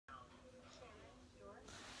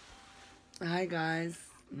Hi guys,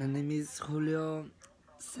 my name is Julio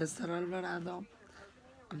Cesar Alvarado.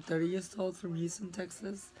 I'm 30 years old from Houston,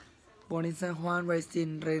 Texas. Born in San Juan, raised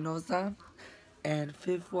in Reynosa and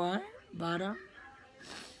Fifth Ward, Vara.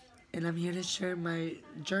 And I'm here to share my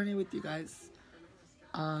journey with you guys.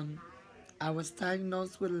 Um, I was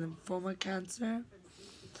diagnosed with lymphoma cancer.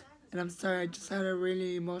 And I'm sorry, I just had a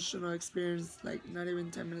really emotional experience like not even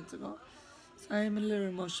 10 minutes ago. So I am a little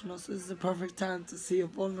emotional, so this is the perfect time to see a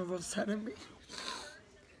vulnerable side of me.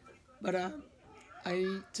 But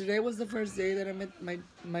I today was the first day that I met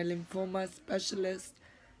my lymphoma specialist,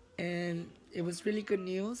 and it was really good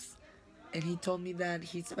news. And he told me that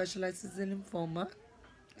he specializes in lymphoma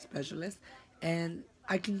specialist, and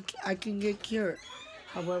I can get cured.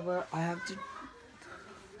 However, I have to.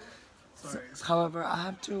 However, I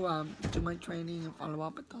have to do my training and follow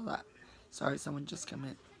up with all that. Sorry, someone just came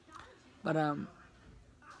in. But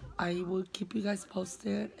I will keep you guys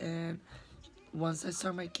posted, and once I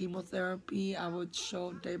start my chemotherapy, I would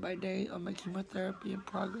show day by day on my chemotherapy in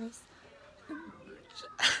progress.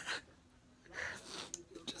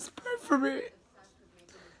 Just pray for me.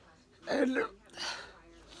 And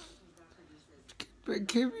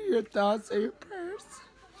give me your thoughts and your prayers.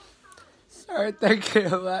 Sorry, thank you.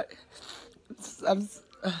 But I'm